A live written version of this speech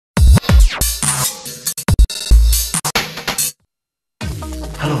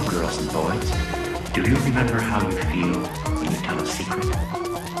Do you remember how you feel when you tell a secret?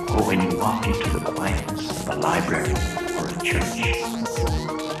 Or when you walk into the quietness of a library or a church?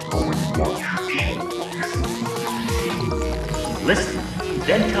 Or when you watch shows? Listen,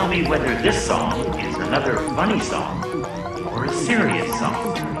 then tell me whether this song is another funny song or a serious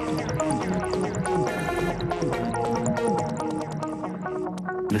song.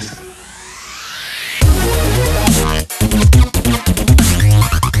 Listen.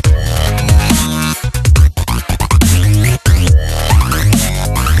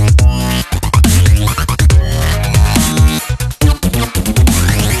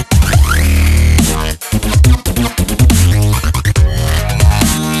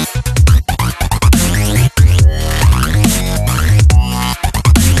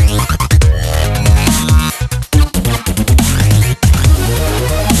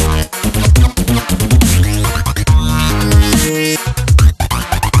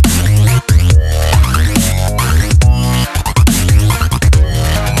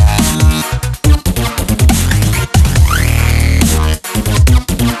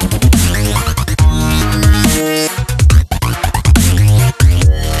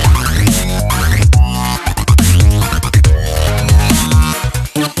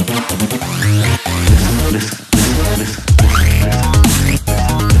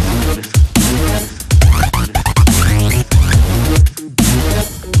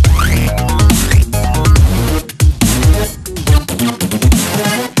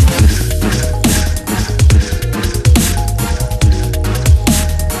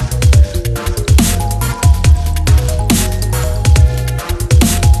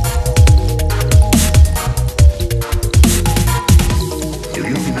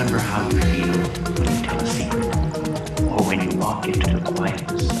 Into the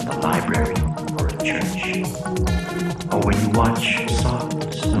quietness of a library or a church, or when you watch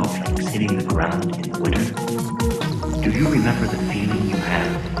soft snowflakes hitting the ground in winter. Do you remember the feeling you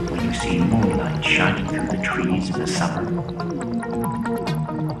have when you see moonlight shining through the trees in the summer?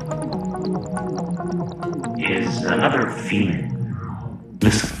 Is another feeling.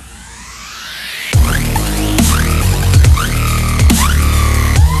 Listen.